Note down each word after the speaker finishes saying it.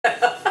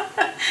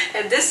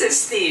And this is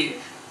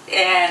Steve.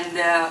 And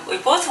we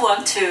both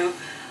want to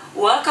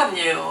welcome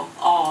you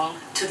all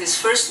to this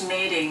first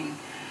meeting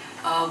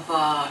of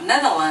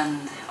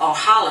Netherlands or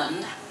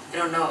Holland. I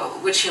don't know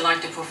which you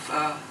like to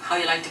prefer, how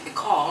you like to be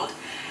called.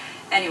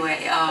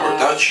 Anyway. Or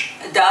Dutch.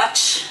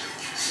 Dutch.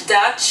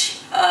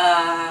 Dutch,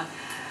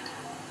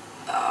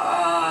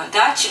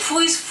 who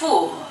is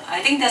full.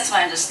 I think that's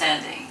my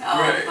understanding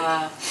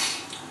of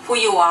who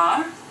you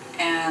are,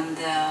 and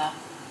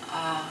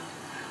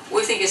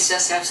we think it's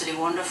just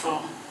absolutely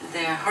wonderful.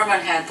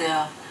 Herman had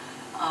the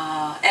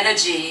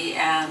energy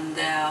and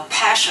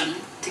passion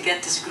to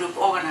get this group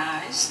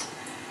organized,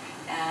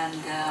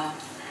 and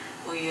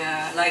we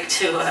like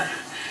to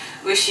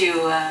wish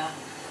you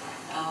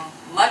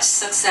much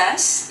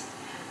success,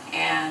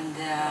 and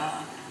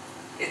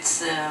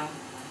it's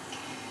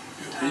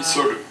these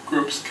sort of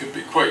groups can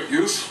be quite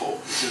useful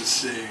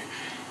because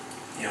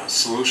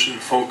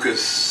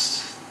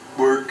solution-focused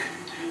work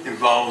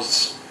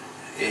involves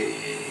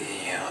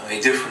a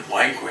different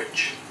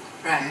language.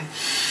 Right.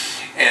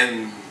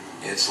 And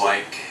it's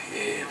like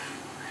if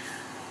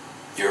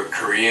you're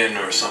Korean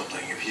or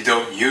something, if you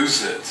don't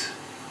use it,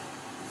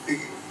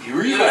 you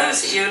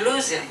relapse. You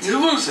lose it. You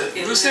lose it.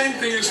 The same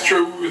thing is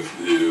true with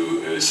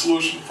a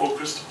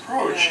solution-focused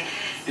approach. Right.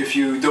 If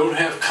you don't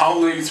have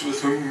colleagues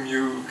with whom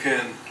you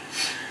can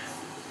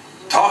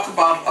talk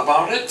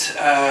about it,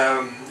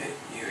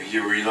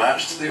 you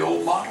relapse to the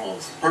old model.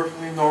 It's a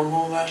perfectly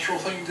normal, natural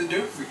thing to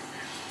do.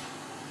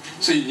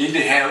 So you need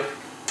to have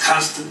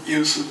constant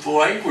use of the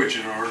language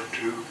in order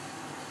to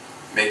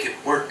make it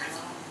work.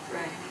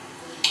 Right.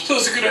 So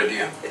it's a good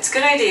idea. It's a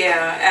good idea,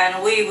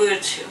 and we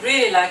would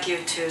really like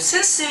you to,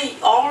 since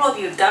all of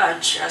you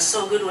Dutch are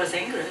so good with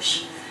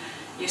English,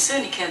 you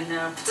certainly can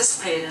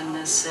participate in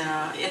this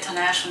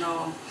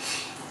international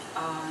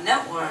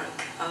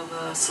network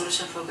of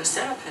solution-focused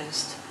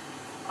therapists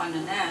on the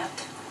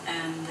net,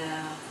 and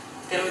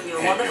there will be a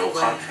wonderful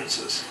Annual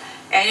conferences.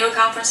 Annual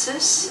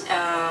conferences.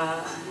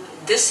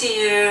 This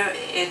year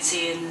it's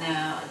in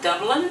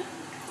Dublin,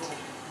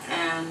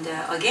 and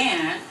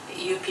again,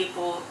 you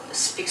people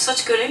speak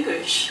such good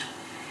English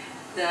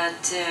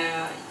that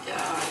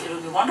it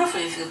would be wonderful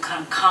if you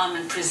can come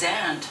and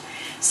present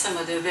some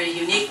of the very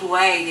unique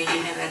way that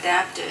you have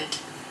adapted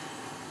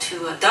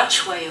to a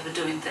Dutch way of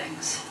doing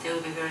things. It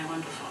would be very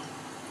wonderful.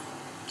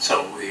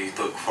 So we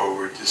look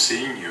forward to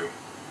seeing you.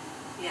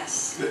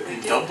 Yes. In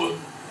Dublin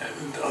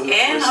and other places.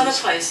 And other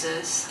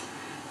places.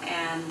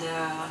 And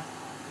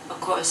of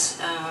course,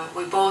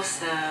 we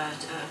both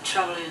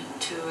traveling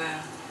to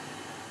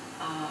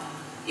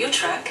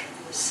Utrecht.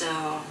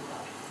 So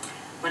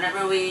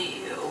whenever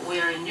we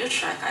are in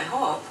Utrecht, I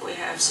hope we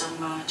have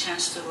some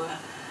chance to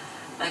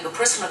like a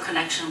personal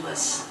connection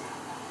with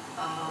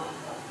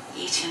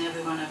each and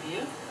every one of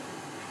you,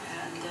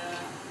 and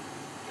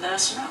let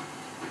us know.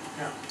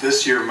 Yeah.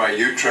 This year my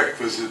Utrecht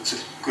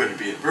visit's going to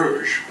be in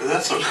Berg, but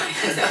that's okay.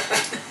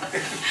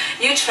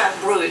 Utrecht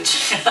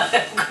Bruges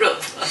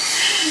group.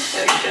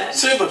 Okay.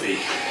 Sympathy.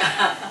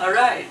 All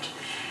right.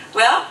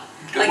 Well,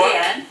 Good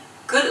again, luck.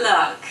 Good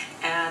luck,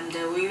 and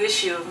we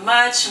wish you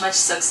much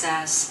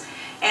success.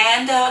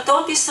 And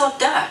don't be so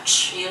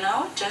Dutch,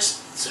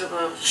 just sort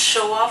of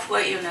show off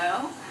what you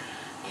know,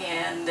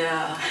 and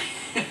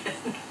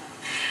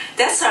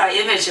that's our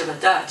image of a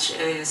Dutch,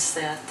 is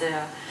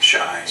that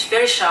Shy.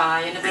 very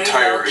shy and very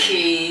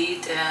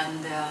low-keyed,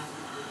 and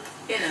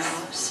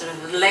sort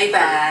of laid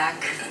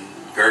back. And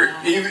very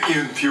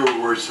even fewer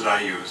words than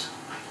I use.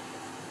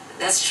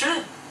 That's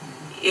true.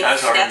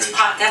 That's our image.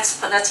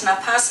 That's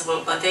not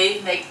possible, but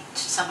they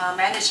somehow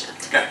manage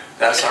it. Yeah,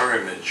 that's our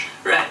image.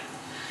 Right.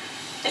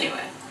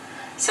 Anyway,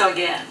 so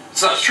again.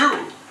 It's not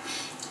true.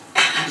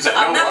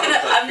 I'm not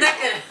gonna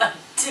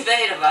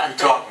debate about that. You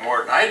talk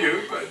more than I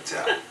do, but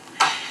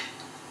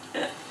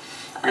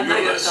I'm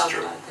not gonna talk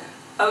about that.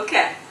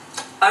 Okay.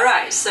 All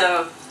right.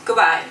 So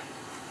goodbye.